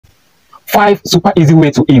5 super easy way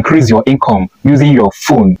to increase your income using your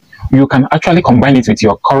phone. You can actually combine it with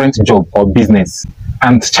your current job or business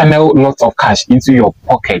and channel lots of cash into your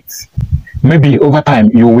pocket. Maybe over time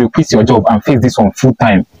you will quit your job and face this one full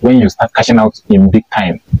time when you start cashing out in big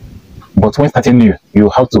time. But when starting new, you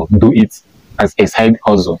have to do it as a side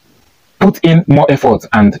hustle. Put in more effort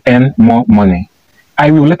and earn more money.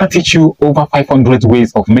 I will later teach you over 500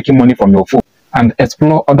 ways of making money from your phone and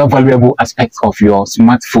explore other valuable aspects of your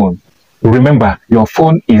smartphone. Remember, your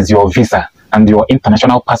phone is your visa and your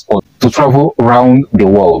international passport to travel around the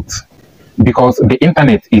world, because the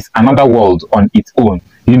internet is another world on its own.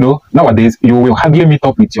 You know, nowadays you will hardly meet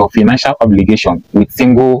up with your financial obligation with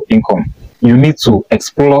single income. You need to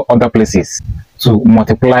explore other places to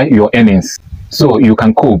multiply your earnings so you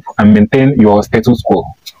can cope and maintain your status quo.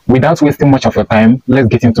 Without wasting much of your time, let's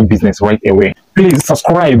get into business right away. Please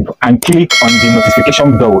subscribe and click on the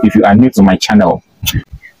notification bell if you are new to my channel.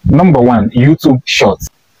 Number 1, YouTube Shorts.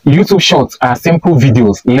 YouTube Shorts are simple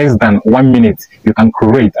videos less than 1 minute you can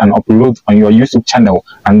create and upload on your YouTube channel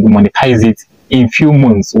and monetize it in few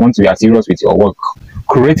months once you are serious with your work.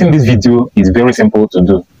 Creating this video is very simple to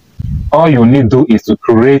do. All you need to do is to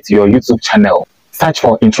create your YouTube channel, search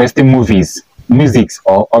for interesting movies, music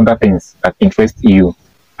or other things that interest you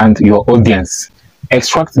and your audience.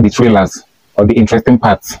 Extract the trailers or the interesting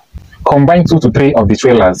parts. Combine 2 to 3 of the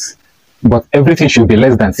trailers, but everything should be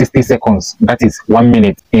less than 60 seconds, that is 1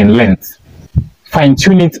 minute in length.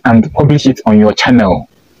 Fine-tune it and publish it on your channel.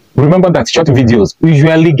 Remember that short videos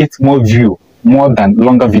usually get more views more than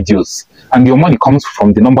longer videos, and your money comes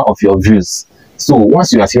from the number of your views. So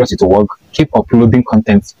once you are serious with your work, keep uploading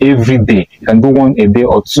content every day. You can do 1 a day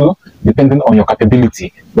or 2 depending on your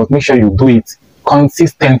capability, but make sure you do it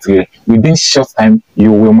consistently. Within short time,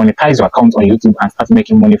 you will monetize your account on YouTube and start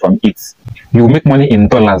making money from it. You will make money in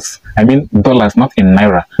dollars. I mean dollars, not in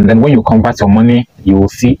naira. And then when you convert your money, you will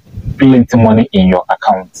see plenty money in your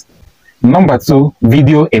account. Number 2,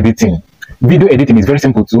 video editing. Video editing is very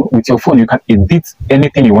simple too. With your phone, you can edit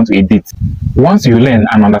anything you want to edit. Once you learn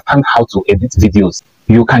and understand how to edit videos,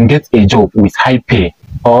 you can get a job with high pay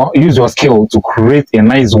or use your skill to create a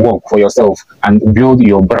nice work for yourself and build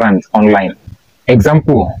your brand online.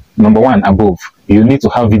 Example number 1 above, you need to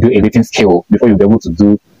have video editing skill before you'll be able to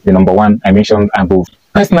do the number 1 I mentioned above.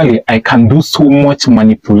 Personally, I can do so much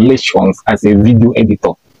manipulations as a video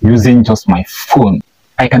editor using just my phone.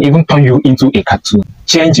 I can even turn you into a cartoon,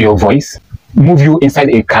 change your voice, move you inside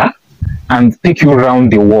a car, and take you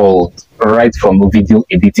around the world right from a video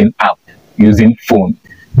editing app using phone.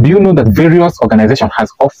 Do you know that various organizations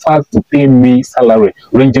has offered to pay me salary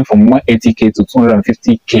ranging from 180k to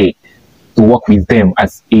 250k to work with them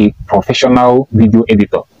as a professional video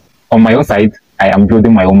editor? On my own side, I am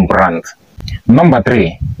building my own brand. Number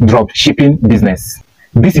 3, drop shipping business.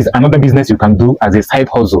 This is another business you can do as a side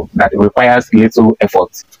hustle that requires little effort.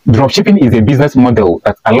 Dropshipping is a business model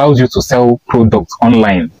that allows you to sell products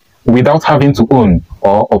online without having to own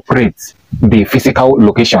or operate the physical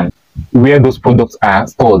location where those products are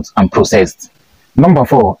stored and processed. Number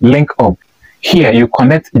 4, link up. Here you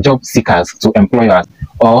connect job seekers to employers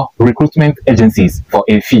or recruitment agencies for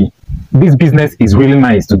a fee. This business is really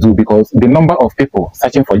nice to do because the number of people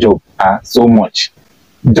searching for jobs are so much.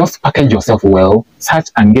 Just package yourself well, search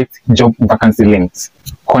and get job vacancy links.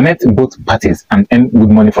 Connect both parties and earn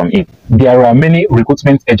good money from it. There are many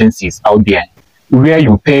recruitment agencies out there where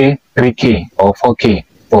you pay 3k or 4k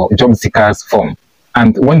for job seekers form.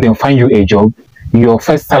 And when they find you a job, your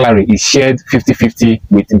first salary is shared 50-50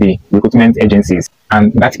 with the recruitment agencies.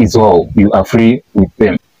 And that is all. You are free with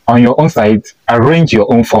them. On your own side, arrange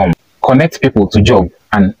your own form. Connect people to job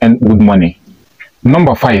and earn good money.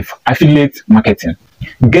 Number 5, affiliate marketing.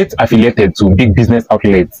 Get affiliated to big business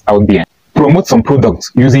outlets out there. Promote some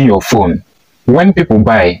products using your phone. When people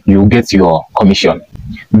buy, you get your commission.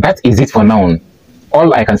 That is it for now.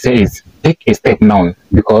 All I can say is take a step now,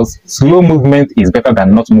 because slow movement is better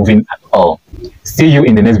than not moving at all. See you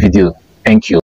in the next video. Thank you.